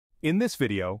In this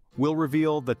video, we'll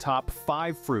reveal the top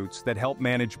 5 fruits that help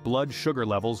manage blood sugar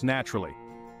levels naturally.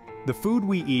 The food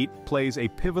we eat plays a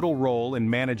pivotal role in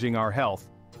managing our health,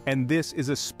 and this is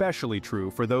especially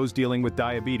true for those dealing with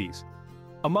diabetes.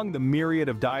 Among the myriad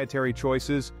of dietary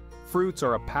choices, fruits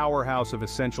are a powerhouse of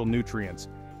essential nutrients.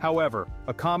 However,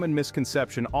 a common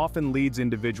misconception often leads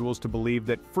individuals to believe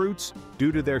that fruits,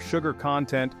 due to their sugar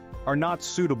content, are not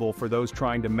suitable for those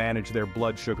trying to manage their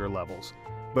blood sugar levels.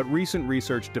 But recent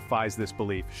research defies this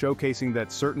belief, showcasing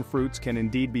that certain fruits can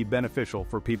indeed be beneficial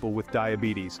for people with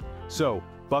diabetes. So,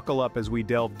 buckle up as we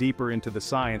delve deeper into the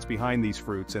science behind these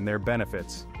fruits and their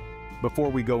benefits. Before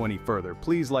we go any further,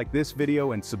 please like this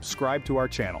video and subscribe to our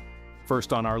channel.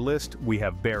 First on our list, we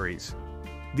have berries.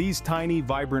 These tiny,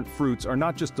 vibrant fruits are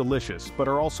not just delicious, but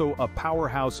are also a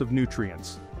powerhouse of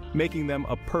nutrients, making them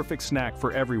a perfect snack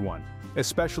for everyone,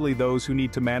 especially those who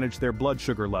need to manage their blood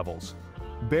sugar levels.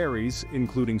 Berries,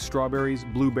 including strawberries,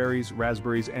 blueberries,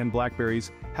 raspberries, and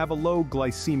blackberries, have a low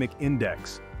glycemic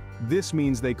index. This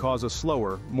means they cause a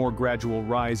slower, more gradual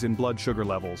rise in blood sugar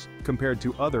levels, compared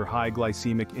to other high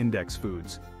glycemic index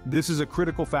foods. This is a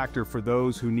critical factor for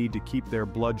those who need to keep their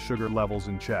blood sugar levels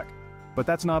in check. But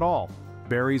that's not all.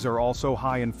 Berries are also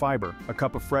high in fiber. A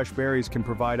cup of fresh berries can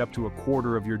provide up to a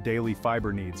quarter of your daily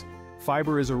fiber needs.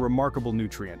 Fiber is a remarkable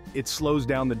nutrient. It slows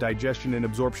down the digestion and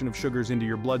absorption of sugars into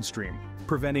your bloodstream,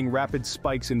 preventing rapid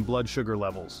spikes in blood sugar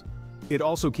levels. It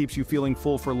also keeps you feeling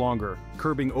full for longer,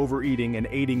 curbing overeating and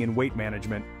aiding in weight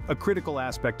management, a critical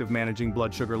aspect of managing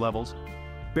blood sugar levels.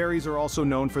 Berries are also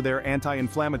known for their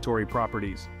anti-inflammatory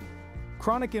properties.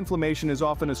 Chronic inflammation is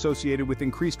often associated with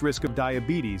increased risk of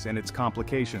diabetes and its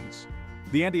complications.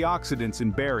 The antioxidants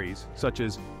in berries, such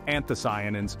as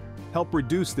anthocyanins, help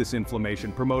reduce this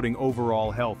inflammation, promoting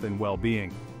overall health and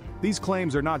well-being. These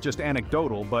claims are not just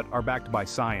anecdotal, but are backed by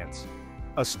science.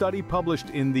 A study published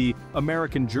in the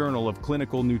American Journal of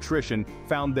Clinical Nutrition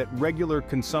found that regular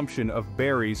consumption of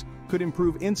berries could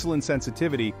improve insulin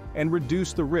sensitivity and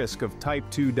reduce the risk of type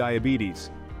 2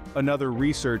 diabetes. Another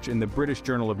research in the British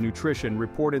Journal of Nutrition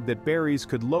reported that berries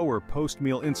could lower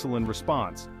post-meal insulin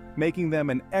response, making them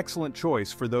an excellent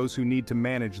choice for those who need to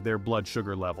manage their blood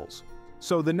sugar levels.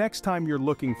 So the next time you're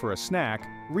looking for a snack,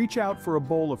 reach out for a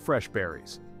bowl of fresh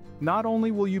berries. Not only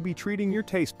will you be treating your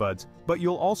taste buds, but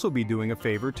you'll also be doing a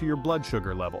favor to your blood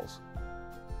sugar levels.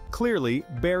 Clearly,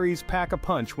 berries pack a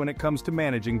punch when it comes to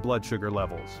managing blood sugar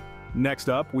levels. Next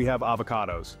up, we have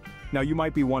avocados. Now you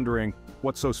might be wondering,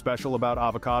 what's so special about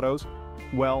avocados?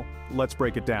 Well, let's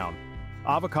break it down.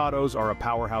 Avocados are a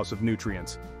powerhouse of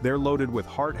nutrients. They're loaded with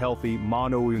heart-healthy,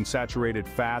 monounsaturated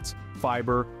fats,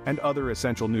 fiber, and other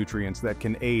essential nutrients that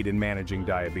can aid in managing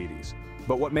diabetes.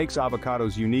 But what makes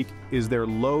avocados unique is their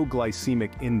low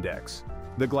glycemic index.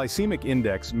 The glycemic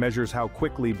index measures how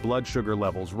quickly blood sugar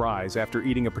levels rise after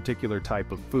eating a particular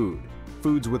type of food.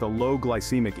 Foods with a low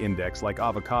glycemic index like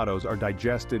avocados are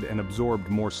digested and absorbed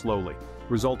more slowly,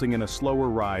 resulting in a slower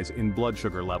rise in blood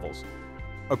sugar levels.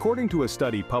 According to a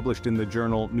study published in the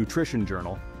journal Nutrition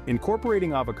Journal,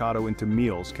 incorporating avocado into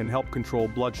meals can help control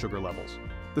blood sugar levels.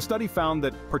 The study found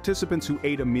that participants who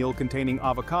ate a meal containing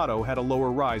avocado had a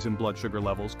lower rise in blood sugar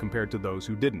levels compared to those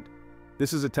who didn't.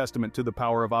 This is a testament to the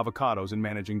power of avocados in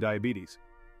managing diabetes.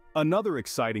 Another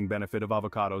exciting benefit of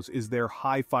avocados is their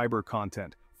high fiber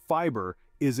content. Fiber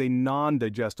is a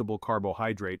non-digestible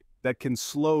carbohydrate that can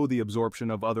slow the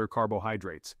absorption of other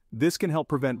carbohydrates. This can help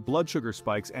prevent blood sugar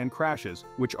spikes and crashes,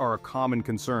 which are a common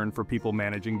concern for people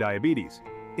managing diabetes.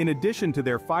 In addition to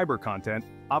their fiber content,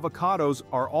 avocados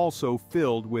are also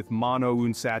filled with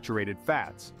monounsaturated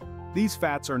fats. These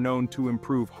fats are known to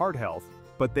improve heart health,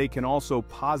 but they can also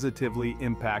positively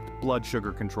impact blood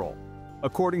sugar control.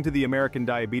 According to the American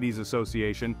Diabetes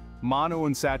Association,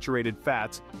 monounsaturated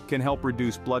fats can help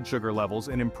reduce blood sugar levels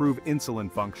and improve insulin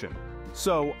function.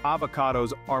 So,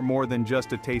 avocados are more than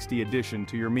just a tasty addition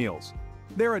to your meals.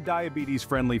 They're a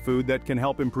diabetes-friendly food that can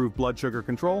help improve blood sugar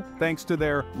control thanks to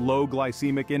their low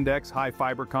glycemic index, high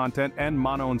fiber content, and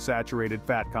monounsaturated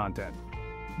fat content.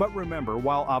 But remember,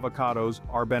 while avocados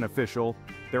are beneficial,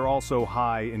 they're also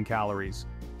high in calories.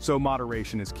 So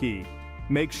moderation is key.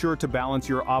 Make sure to balance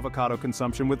your avocado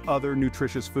consumption with other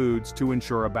nutritious foods to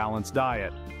ensure a balanced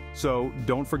diet. So,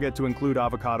 don't forget to include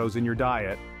avocados in your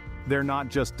diet. They're not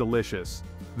just delicious.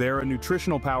 They're a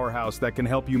nutritional powerhouse that can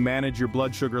help you manage your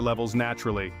blood sugar levels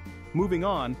naturally. Moving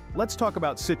on, let's talk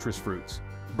about citrus fruits.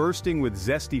 Bursting with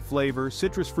zesty flavor,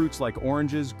 citrus fruits like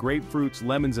oranges, grapefruits,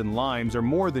 lemons, and limes are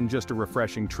more than just a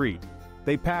refreshing treat.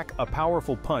 They pack a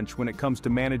powerful punch when it comes to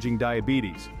managing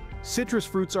diabetes. Citrus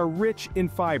fruits are rich in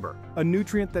fiber, a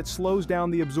nutrient that slows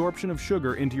down the absorption of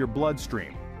sugar into your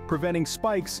bloodstream, preventing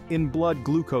spikes in blood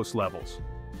glucose levels.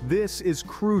 This is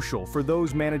crucial for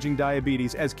those managing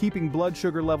diabetes, as keeping blood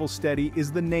sugar levels steady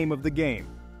is the name of the game.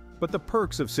 But the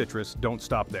perks of citrus don't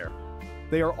stop there.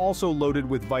 They are also loaded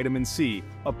with vitamin C,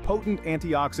 a potent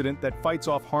antioxidant that fights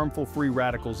off harmful free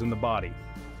radicals in the body.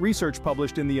 Research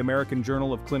published in the American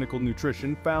Journal of Clinical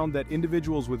Nutrition found that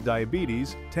individuals with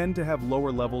diabetes tend to have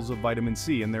lower levels of vitamin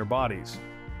C in their bodies.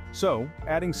 So,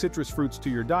 adding citrus fruits to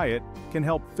your diet can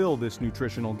help fill this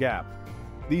nutritional gap.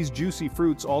 These juicy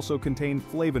fruits also contain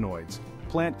flavonoids,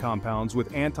 plant compounds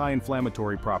with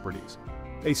anti-inflammatory properties.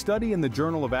 A study in the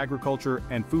Journal of Agriculture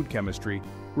and Food Chemistry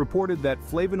reported that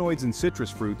flavonoids in citrus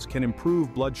fruits can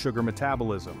improve blood sugar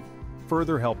metabolism,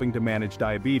 further helping to manage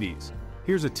diabetes.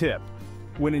 Here's a tip.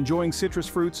 When enjoying citrus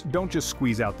fruits, don't just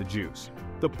squeeze out the juice.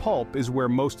 The pulp is where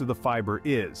most of the fiber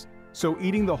is, so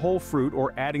eating the whole fruit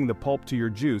or adding the pulp to your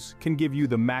juice can give you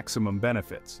the maximum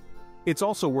benefits. It's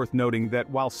also worth noting that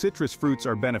while citrus fruits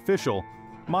are beneficial,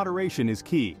 moderation is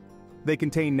key. They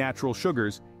contain natural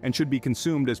sugars and should be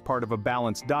consumed as part of a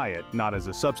balanced diet, not as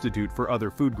a substitute for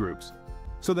other food groups.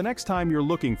 So the next time you're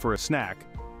looking for a snack,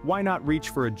 why not reach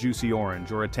for a juicy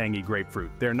orange or a tangy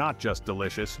grapefruit? They're not just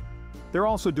delicious. They're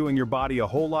also doing your body a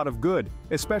whole lot of good,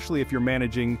 especially if you're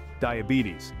managing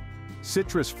diabetes.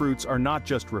 Citrus fruits are not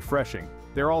just refreshing,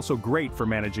 they're also great for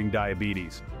managing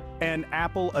diabetes. An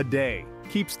apple a day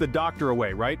keeps the doctor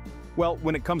away, right? Well,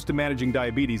 when it comes to managing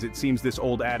diabetes, it seems this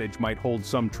old adage might hold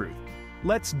some truth.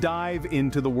 Let's dive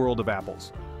into the world of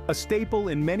apples. A staple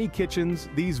in many kitchens,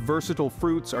 these versatile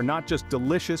fruits are not just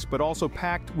delicious but also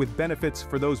packed with benefits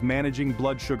for those managing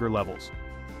blood sugar levels.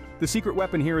 The secret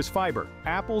weapon here is fiber.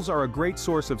 Apples are a great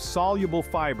source of soluble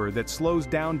fiber that slows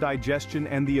down digestion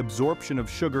and the absorption of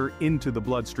sugar into the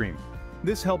bloodstream.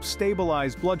 This helps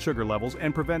stabilize blood sugar levels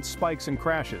and prevents spikes and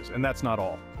crashes, and that's not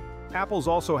all. Apples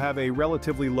also have a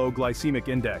relatively low glycemic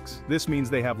index. This means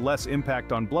they have less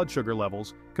impact on blood sugar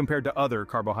levels compared to other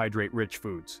carbohydrate-rich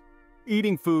foods.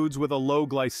 Eating foods with a low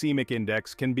glycemic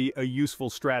index can be a useful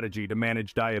strategy to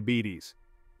manage diabetes.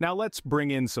 Now let's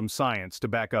bring in some science to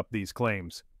back up these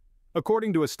claims.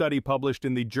 According to a study published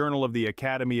in the Journal of the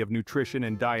Academy of Nutrition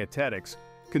and Dietetics,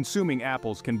 consuming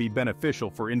apples can be beneficial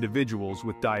for individuals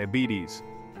with diabetes.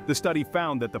 The study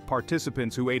found that the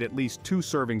participants who ate at least 2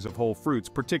 servings of whole fruits,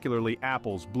 particularly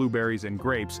apples, blueberries, and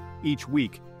grapes, each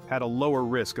week, had a lower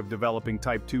risk of developing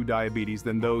type 2 diabetes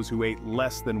than those who ate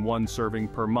less than 1 serving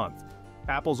per month.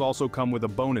 Apples also come with a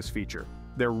bonus feature.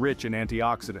 They're rich in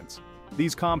antioxidants.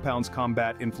 These compounds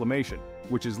combat inflammation,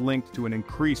 which is linked to an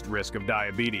increased risk of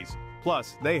diabetes.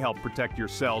 Plus, they help protect your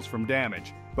cells from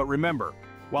damage. But remember,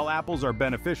 while apples are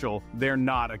beneficial, they're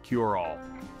not a cure-all.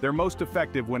 They're most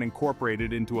effective when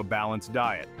incorporated into a balanced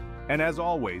diet. And as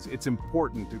always, it's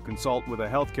important to consult with a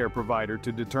healthcare provider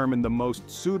to determine the most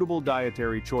suitable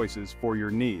dietary choices for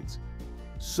your needs.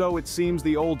 So it seems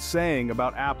the old saying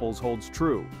about apples holds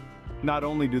true. Not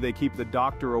only do they keep the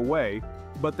doctor away,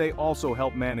 but they also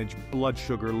help manage blood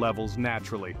sugar levels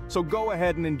naturally. So go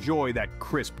ahead and enjoy that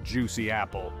crisp, juicy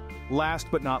apple. Last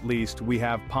but not least, we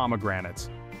have pomegranates.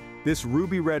 This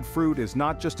ruby red fruit is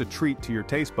not just a treat to your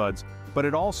taste buds, but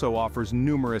it also offers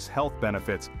numerous health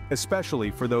benefits,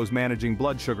 especially for those managing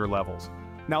blood sugar levels.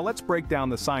 Now let's break down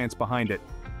the science behind it.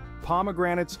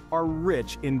 Pomegranates are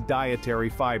rich in dietary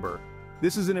fiber.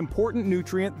 This is an important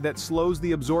nutrient that slows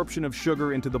the absorption of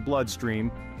sugar into the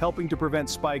bloodstream, helping to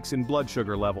prevent spikes in blood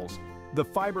sugar levels. The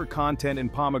fiber content in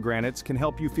pomegranates can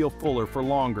help you feel fuller for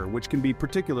longer, which can be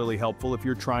particularly helpful if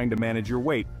you're trying to manage your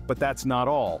weight. But that's not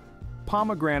all.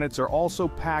 Pomegranates are also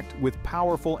packed with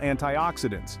powerful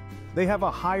antioxidants. They have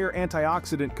a higher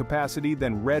antioxidant capacity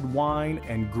than red wine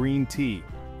and green tea,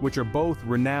 which are both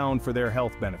renowned for their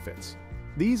health benefits.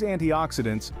 These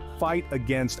antioxidants fight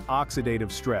against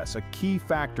oxidative stress, a key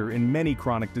factor in many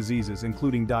chronic diseases,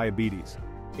 including diabetes.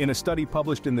 In a study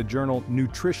published in the journal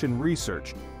Nutrition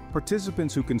Research,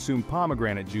 participants who consumed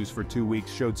pomegranate juice for 2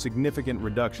 weeks showed significant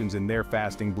reductions in their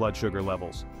fasting blood sugar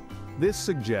levels. This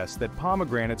suggests that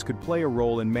pomegranates could play a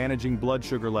role in managing blood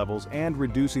sugar levels and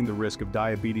reducing the risk of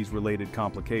diabetes-related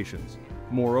complications.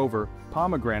 Moreover,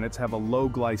 pomegranates have a low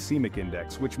glycemic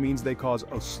index, which means they cause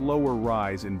a slower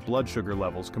rise in blood sugar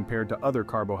levels compared to other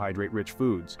carbohydrate-rich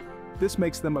foods. This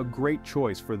makes them a great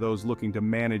choice for those looking to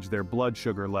manage their blood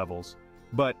sugar levels.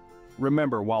 But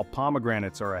remember, while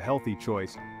pomegranates are a healthy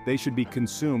choice, they should be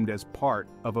consumed as part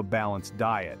of a balanced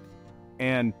diet.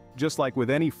 And just like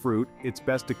with any fruit, it's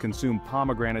best to consume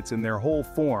pomegranates in their whole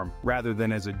form rather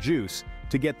than as a juice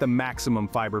to get the maximum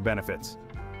fiber benefits.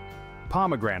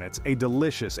 Pomegranates, a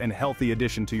delicious and healthy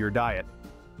addition to your diet.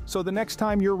 So the next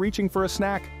time you're reaching for a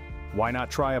snack, why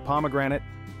not try a pomegranate?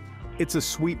 It's a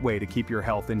sweet way to keep your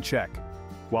health in check.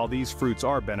 While these fruits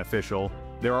are beneficial,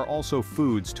 there are also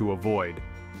foods to avoid.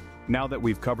 Now that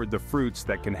we've covered the fruits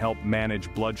that can help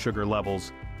manage blood sugar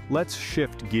levels, let's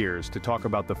shift gears to talk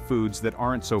about the foods that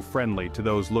aren't so friendly to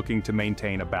those looking to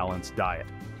maintain a balanced diet.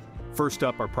 First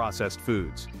up are processed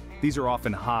foods. These are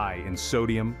often high in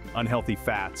sodium, unhealthy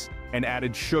fats, and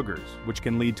added sugars, which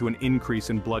can lead to an increase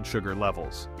in blood sugar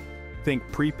levels. Think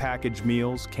prepackaged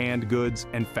meals, canned goods,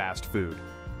 and fast food.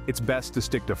 It's best to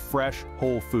stick to fresh,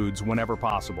 whole foods whenever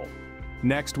possible.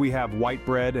 Next, we have white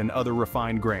bread and other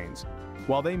refined grains.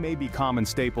 While they may be common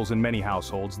staples in many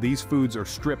households, these foods are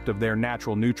stripped of their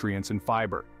natural nutrients and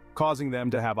fiber, causing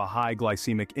them to have a high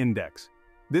glycemic index.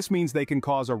 This means they can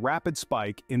cause a rapid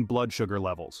spike in blood sugar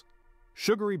levels.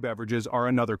 Sugary beverages are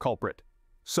another culprit.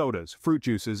 Sodas, fruit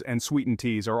juices, and sweetened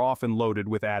teas are often loaded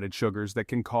with added sugars that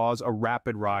can cause a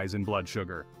rapid rise in blood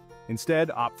sugar.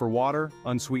 Instead, opt for water,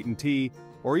 unsweetened tea,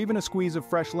 or even a squeeze of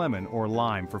fresh lemon or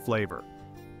lime for flavor.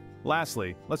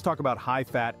 Lastly, let's talk about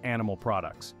high-fat animal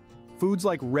products. Foods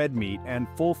like red meat and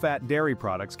full-fat dairy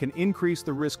products can increase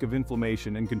the risk of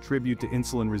inflammation and contribute to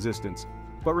insulin resistance.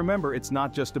 But remember, it's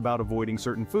not just about avoiding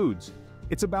certain foods.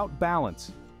 It's about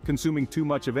balance. Consuming too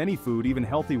much of any food, even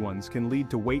healthy ones, can lead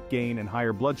to weight gain and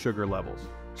higher blood sugar levels.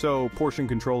 So, portion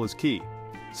control is key.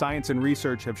 Science and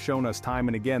research have shown us time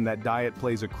and again that diet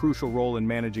plays a crucial role in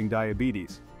managing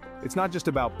diabetes. It's not just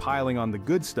about piling on the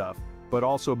good stuff, but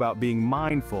also about being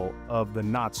mindful of the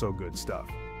not-so-good stuff.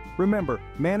 Remember,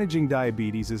 managing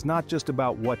diabetes is not just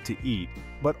about what to eat,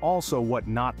 but also what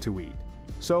not to eat.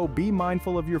 So be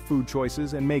mindful of your food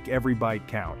choices and make every bite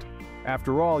count.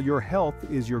 After all, your health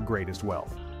is your greatest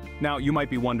wealth. Now, you might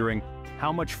be wondering,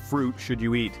 how much fruit should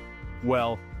you eat?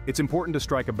 Well, it's important to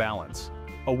strike a balance.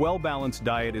 A well-balanced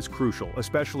diet is crucial,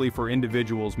 especially for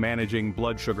individuals managing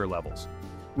blood sugar levels.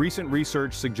 Recent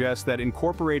research suggests that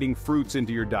incorporating fruits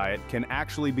into your diet can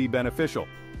actually be beneficial.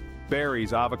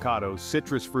 Berries, avocados,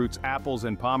 citrus fruits, apples,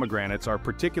 and pomegranates are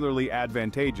particularly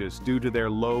advantageous due to their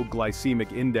low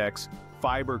glycemic index,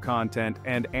 fiber content,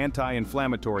 and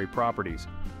anti-inflammatory properties.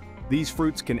 These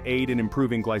fruits can aid in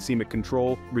improving glycemic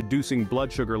control, reducing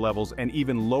blood sugar levels, and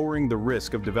even lowering the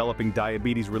risk of developing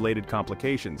diabetes-related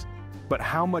complications. But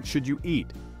how much should you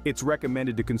eat? It's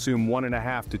recommended to consume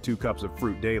 1.5 to 2 cups of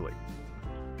fruit daily.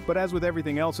 But as with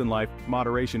everything else in life,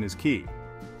 moderation is key.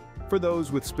 For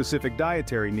those with specific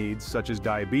dietary needs, such as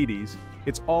diabetes,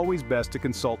 it's always best to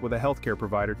consult with a healthcare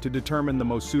provider to determine the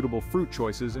most suitable fruit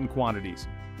choices and quantities.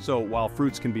 So while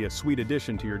fruits can be a sweet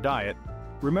addition to your diet,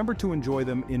 remember to enjoy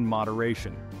them in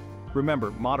moderation. Remember,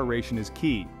 moderation is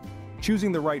key.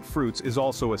 Choosing the right fruits is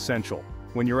also essential.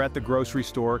 When you're at the grocery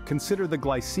store, consider the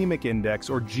glycemic index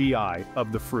or GI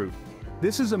of the fruit.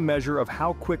 This is a measure of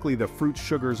how quickly the fruit's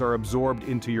sugars are absorbed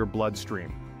into your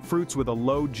bloodstream. Fruits with a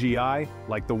low GI,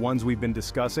 like the ones we've been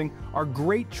discussing, are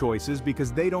great choices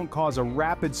because they don't cause a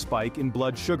rapid spike in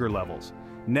blood sugar levels.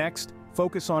 Next,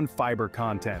 focus on fiber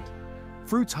content.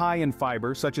 Fruits high in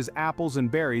fiber, such as apples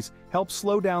and berries, help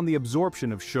slow down the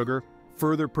absorption of sugar,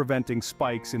 further preventing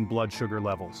spikes in blood sugar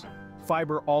levels.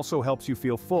 Fiber also helps you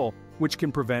feel full, which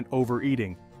can prevent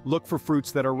overeating. Look for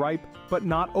fruits that are ripe, but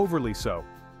not overly so.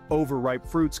 Overripe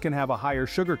fruits can have a higher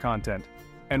sugar content.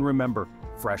 And remember,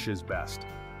 fresh is best.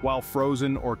 While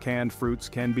frozen or canned fruits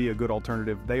can be a good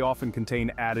alternative, they often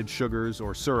contain added sugars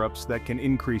or syrups that can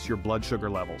increase your blood sugar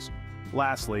levels.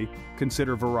 Lastly,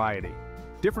 consider variety.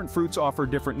 Different fruits offer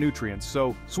different nutrients,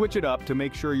 so switch it up to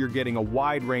make sure you're getting a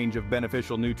wide range of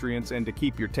beneficial nutrients and to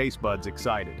keep your taste buds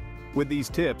excited. With these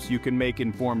tips, you can make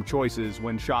informed choices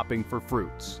when shopping for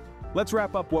fruits. Let's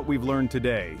wrap up what we've learned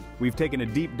today. We've taken a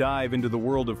deep dive into the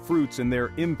world of fruits and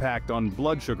their impact on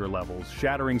blood sugar levels,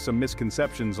 shattering some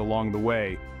misconceptions along the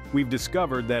way. We've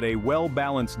discovered that a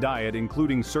well-balanced diet,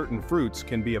 including certain fruits,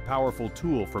 can be a powerful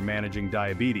tool for managing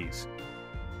diabetes.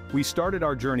 We started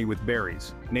our journey with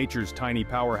berries, nature's tiny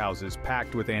powerhouses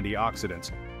packed with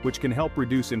antioxidants, which can help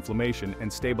reduce inflammation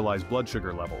and stabilize blood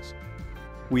sugar levels.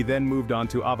 We then moved on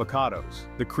to avocados,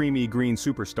 the creamy green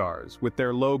superstars, with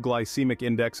their low glycemic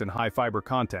index and high fiber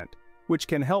content, which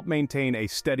can help maintain a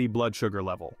steady blood sugar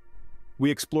level. We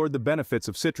explored the benefits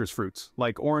of citrus fruits,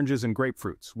 like oranges and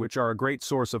grapefruits, which are a great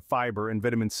source of fiber and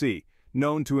vitamin C,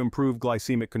 known to improve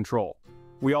glycemic control.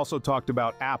 We also talked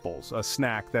about apples, a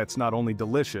snack that's not only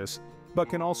delicious, but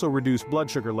can also reduce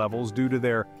blood sugar levels due to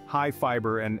their high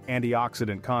fiber and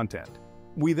antioxidant content.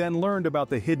 We then learned about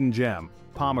the hidden gem,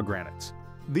 pomegranates.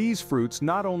 These fruits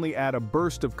not only add a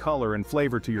burst of color and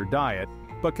flavor to your diet,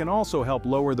 but can also help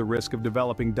lower the risk of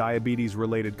developing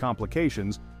diabetes-related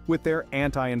complications with their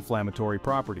anti-inflammatory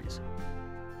properties.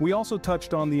 We also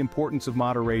touched on the importance of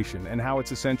moderation and how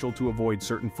it's essential to avoid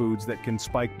certain foods that can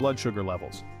spike blood sugar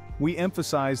levels. We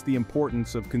emphasize the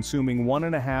importance of consuming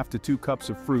 1.5 to 2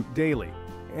 cups of fruit daily,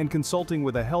 and consulting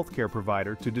with a healthcare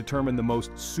provider to determine the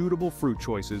most suitable fruit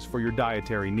choices for your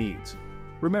dietary needs.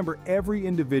 Remember, every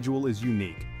individual is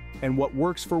unique, and what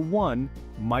works for one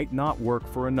might not work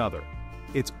for another.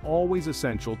 It's always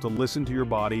essential to listen to your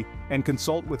body and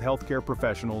consult with healthcare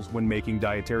professionals when making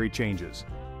dietary changes.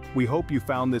 We hope you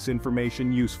found this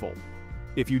information useful.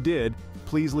 If you did,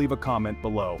 please leave a comment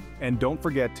below, and don't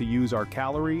forget to use our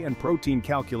calorie and protein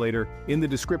calculator in the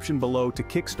description below to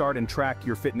kickstart and track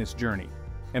your fitness journey.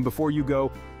 And before you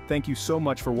go, thank you so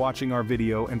much for watching our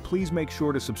video, and please make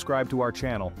sure to subscribe to our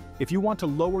channel. If you want to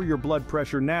lower your blood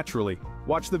pressure naturally,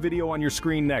 watch the video on your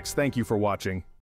screen next. Thank you for watching.